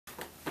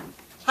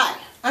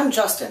I'm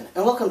Justin,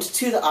 and welcome to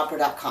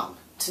ToTheOpera.com.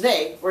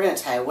 Today, we're going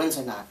to tie a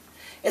Windsor knot.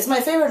 It's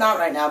my favorite knot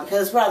right now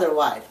because it's rather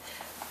wide.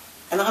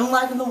 And I'm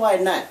liking the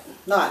wide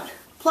knot.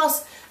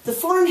 Plus, the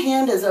four in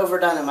hand is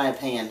overdone in my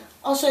opinion.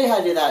 I'll show you how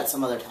to do that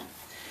some other time.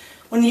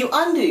 When you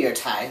undo your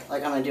tie,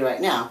 like I'm going to do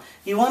right now,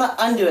 you want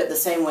to undo it the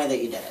same way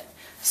that you did it.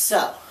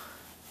 So,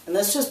 and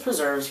this just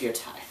preserves your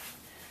tie.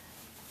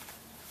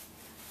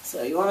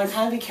 So you want to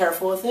kind of be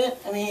careful with it.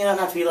 I mean, you don't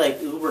have to be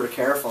like uber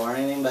careful or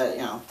anything, but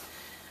you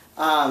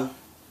know.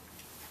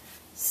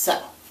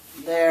 So,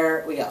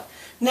 there we go.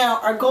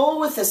 Now, our goal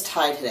with this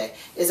tie today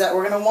is that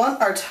we're going to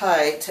want our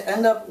tie to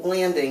end up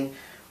landing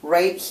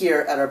right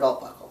here at our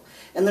belt buckle.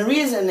 And the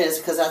reason is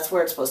because that's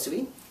where it's supposed to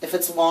be. If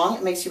it's long,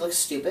 it makes you look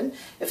stupid.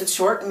 If it's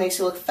short, it makes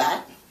you look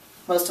fat.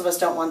 Most of us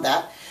don't want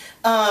that.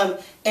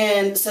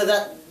 And so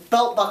that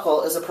belt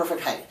buckle is a perfect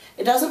height.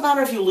 It doesn't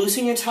matter if you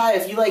loosen your tie,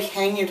 if you like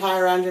hang your tie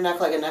around your neck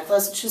like a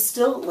necklace, it should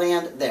still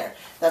land there.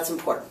 That's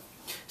important.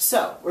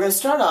 So, we're going to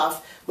start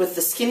off with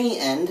the skinny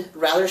end,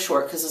 rather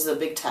short because this is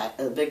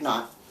a big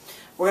knot.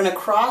 We're going to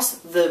cross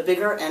the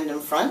bigger end in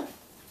front.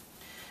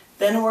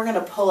 Then we're going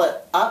to pull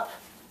it up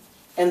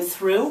and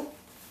through.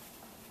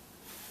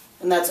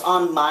 And that's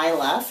on my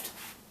left,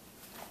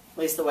 at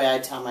least the way I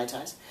tie my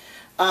ties.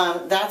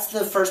 That's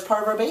the first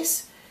part of our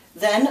base.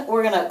 Then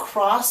we're going to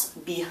cross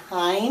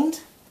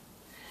behind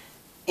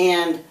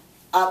and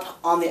up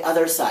on the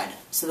other side,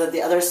 so that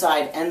the other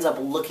side ends up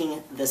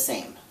looking the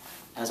same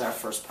as our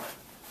first part.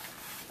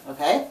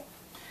 Okay?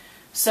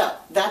 So,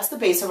 that's the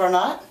base of our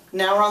knot.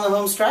 Now we're on the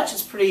home stretch.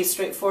 It's pretty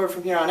straightforward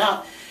from here on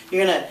out.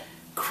 You're going to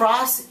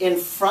cross in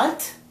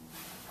front.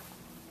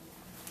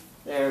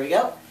 There we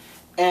go.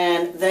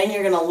 And then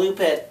you're going to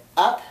loop it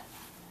up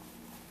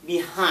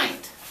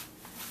behind.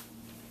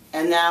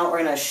 And now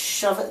we're going to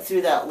shove it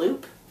through that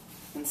loop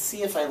and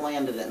see if I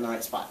landed it in the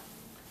right spot.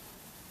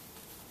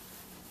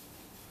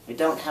 We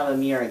don't have a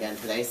mirror again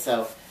today,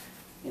 so,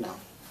 you know,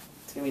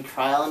 it's going to be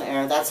trial and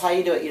error. That's how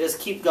you do it. You just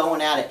keep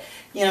going at it.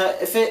 You know,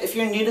 if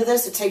you're new to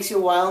this, it takes you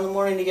a while in the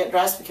morning to get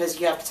dressed because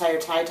you have to tie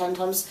your tie 10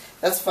 times.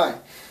 That's fine.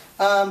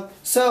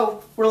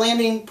 So, we're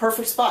landing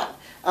perfect spot.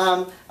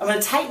 I'm going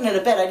to tighten it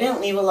a bit. I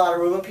didn't leave a lot of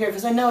room up here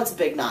because I know it's a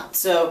big knot.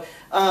 So,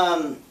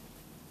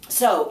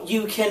 so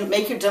you can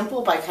make your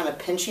dimple by kind of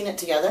pinching it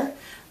together.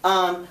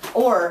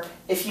 Or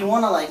if you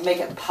want to like make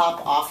it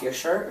pop off your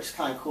shirt, which is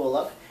kind of cool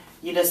look,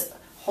 you just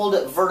hold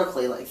it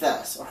vertically like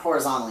this, or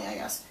horizontally I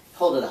guess.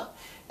 Hold it up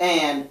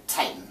and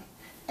tighten.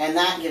 And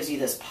that gives you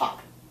this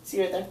pop.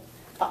 See right there?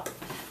 Pop.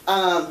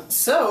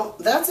 So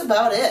that's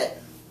about it.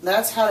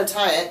 That's how to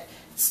tie it.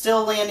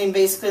 Still landing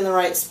basically in the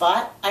right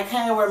spot. I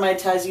kind of wear my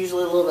ties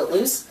usually a little bit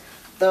loose,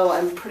 though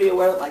I'm pretty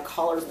aware that my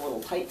collar is a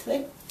little tight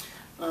today.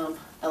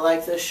 I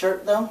like this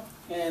shirt though,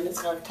 and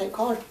it's got a tight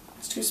collar.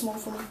 It's too small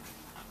for me.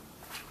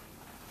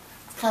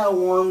 It's kind of a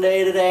warm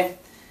day today.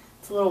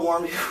 It's a little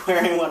warm to be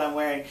wearing what I'm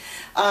wearing.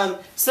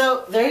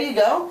 So there you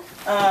go.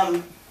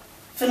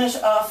 Finish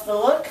off the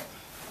look.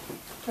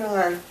 Put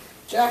our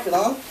jacket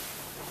on.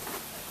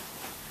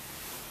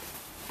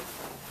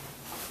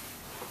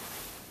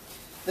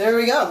 There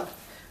we go.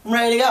 I'm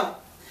ready to go.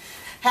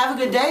 Have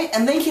a good day,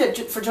 and thank you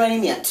for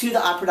joining me at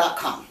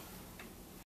ToTheOpera.com.